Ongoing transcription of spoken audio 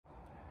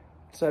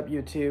What's up,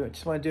 YouTube? I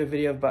just want to do a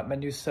video about my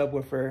new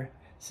subwoofer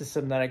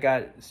system that I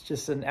got. It's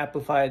just an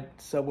amplified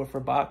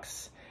subwoofer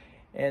box,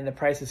 and the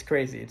price is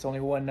crazy. It's only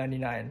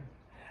 $199.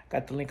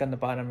 Got the link on the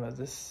bottom of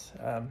this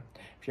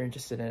if you're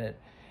interested in it.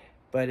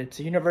 But it's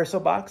a universal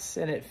box,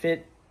 and it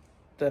fit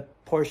the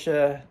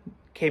Porsche,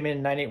 came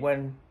in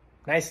 981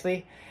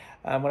 nicely.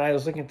 When I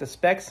was looking at the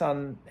specs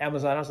on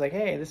Amazon, I was like,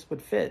 hey, this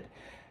would fit.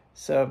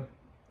 So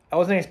I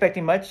wasn't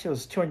expecting much. It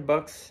was 200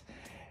 bucks,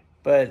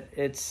 but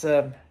it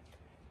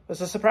was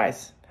a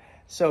surprise.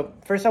 So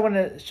first I want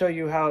to show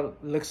you how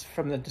it looks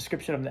from the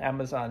description of the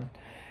Amazon,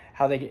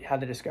 how they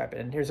describe it.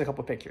 And here's a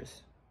couple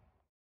pictures.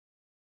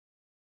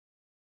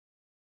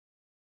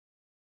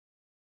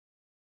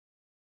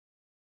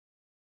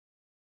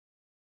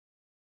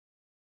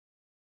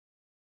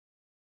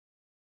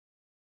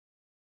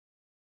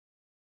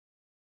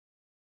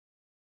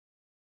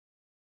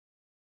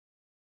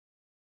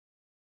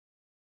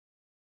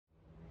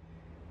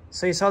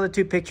 So you saw the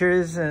two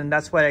pictures, and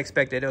that's what I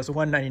expected. It was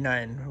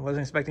 $199. I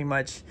wasn't expecting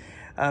much.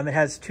 It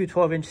has two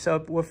 12-inch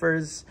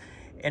subwoofers,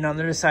 and on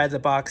the other side of the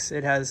box,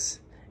 it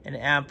has an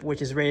amp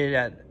which is rated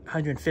at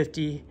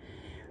 150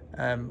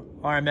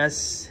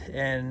 RMS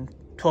and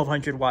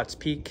 1200 watts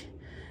peak.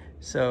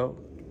 So,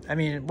 I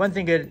mean, one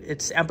thing good,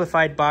 it's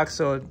amplified box,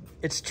 so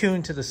it's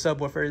tuned to the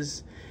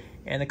subwoofers,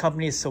 and the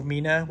company is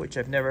Sumeina, which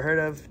I've never heard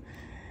of.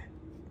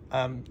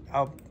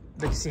 I'll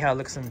let you see how it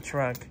looks in the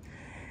trunk.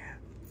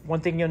 One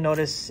thing you'll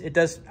notice,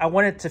 I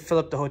wanted to fill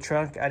up the whole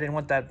trunk. I didn't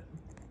want that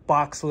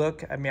box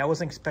look. I mean, I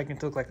wasn't expecting it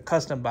to look like a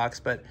custom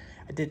box, but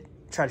I did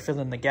try to fill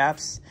in the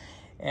gaps.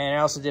 And I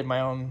also did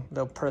my own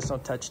little personal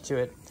touch to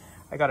it.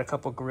 I got a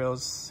couple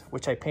grills,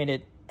 which I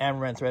painted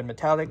Amaranth Red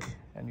Metallic.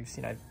 And you've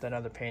seen I've done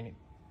other painting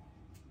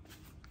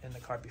in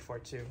the car before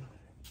too.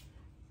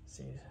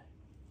 See.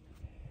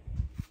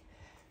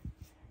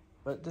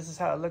 But this is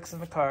how it looks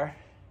in the car.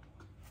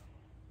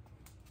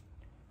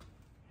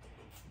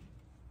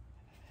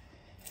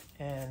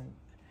 And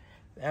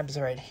the amp is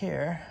right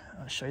here.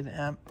 I'll show you the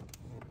amp.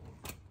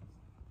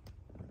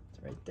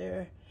 It's right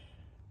there.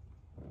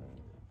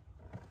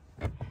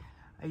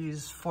 I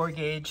use 4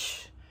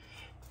 gauge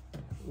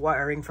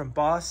wiring from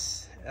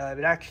Boss.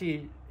 It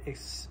actually,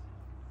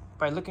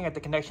 by looking at the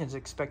connections,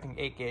 expecting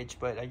 8 gauge,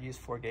 but I use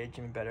 4 gauge,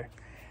 even better.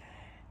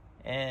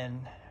 And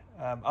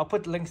I'll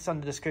put links on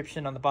the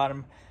description on the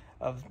bottom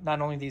of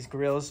not only these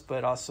grills,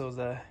 but also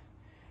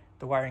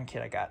the wiring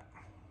kit I got.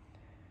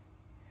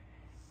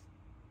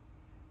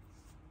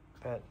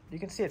 But you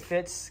can see it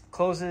fits,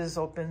 closes,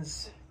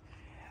 opens.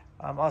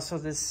 Also,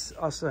 this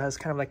also has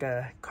kind of like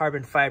a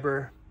carbon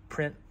fiber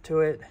print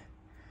to it.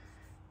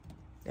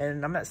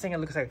 And I'm not saying it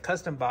looks like a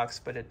custom box,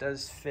 but it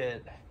does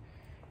fit.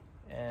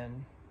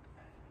 And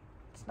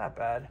it's not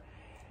bad.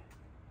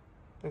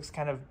 Looks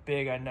kind of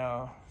big, I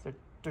know.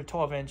 They're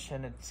 12-inch,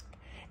 and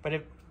but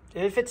if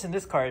it fits in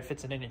this car, it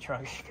fits in any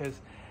trunk because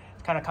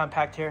it's kind of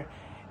compact here.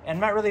 And I'm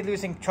not really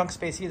losing trunk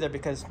space either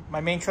because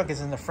my main trunk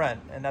is in the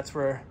front, and that's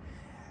where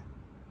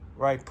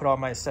I put all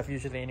my stuff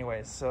usually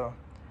anyways, so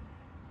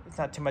it's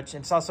not too much.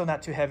 It's also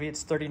not too heavy.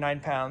 It's 39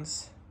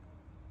 pounds.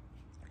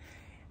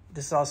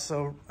 This is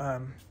also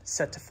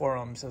set to 4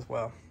 ohms as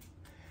well.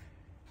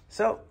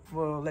 So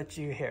we'll let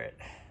you hear it.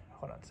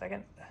 Hold on a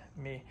second.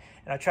 And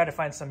I'll try to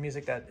find some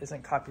music that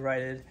isn't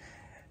copyrighted.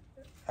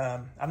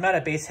 I'm not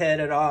a bass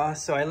head at all,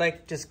 so I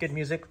like just good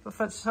music. But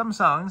for some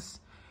songs,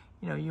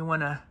 you know, you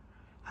want to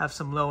have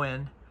some low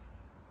end.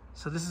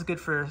 So this is good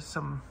for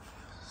some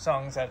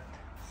songs that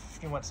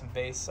you want some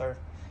bass or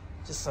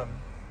just some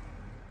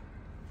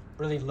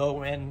really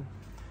low end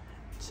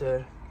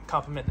to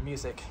complement the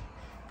music.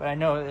 But I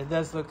know it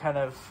does look kind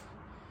of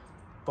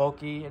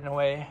bulky in a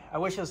way. I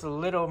wish it was a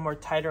little more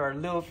tighter,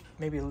 or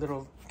maybe a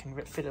little can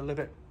fit a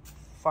little bit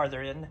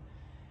farther in.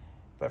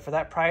 But for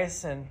that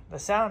price and the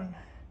sound,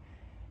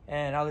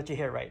 and I'll let you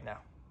hear it right now.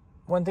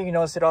 One thing you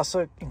notice, it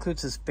also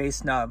includes this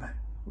bass knob,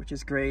 which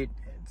is great.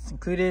 It's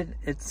included.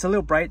 It's a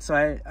little bright, so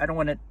I don't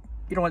want it.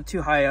 You don't want it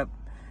too high up.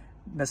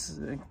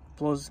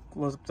 Blows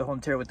up the whole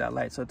interior with that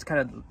light, so it's kind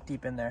of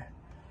deep in there.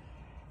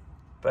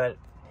 But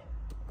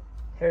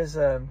here's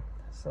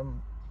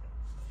some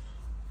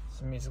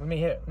music. Let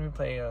me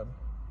play a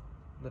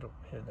little.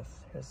 Here's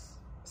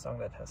a song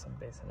that has some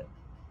bass in it.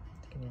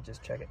 Can you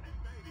just check it?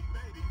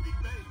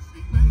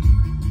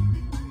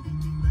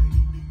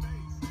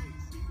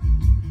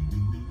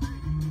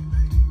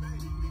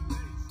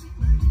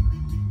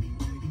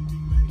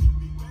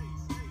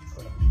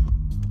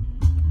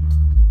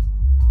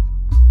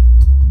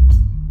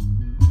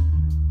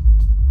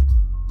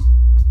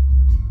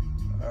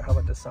 How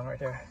about this song right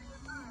here?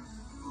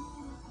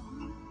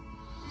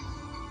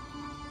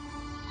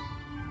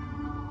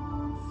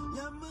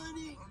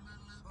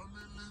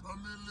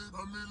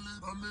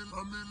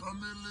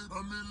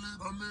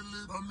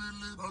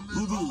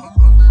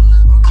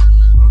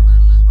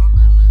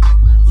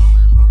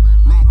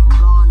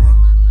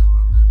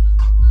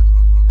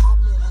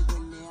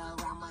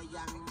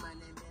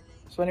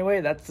 So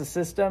anyway, that's the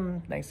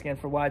system. Thanks again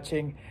for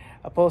watching.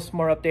 I'll post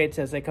more updates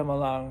as they come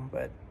along,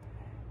 but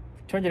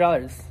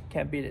 $200,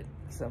 can't beat it.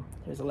 So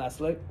here's the last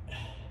look.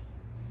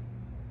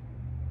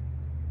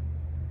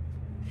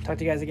 Talk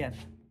to you guys again.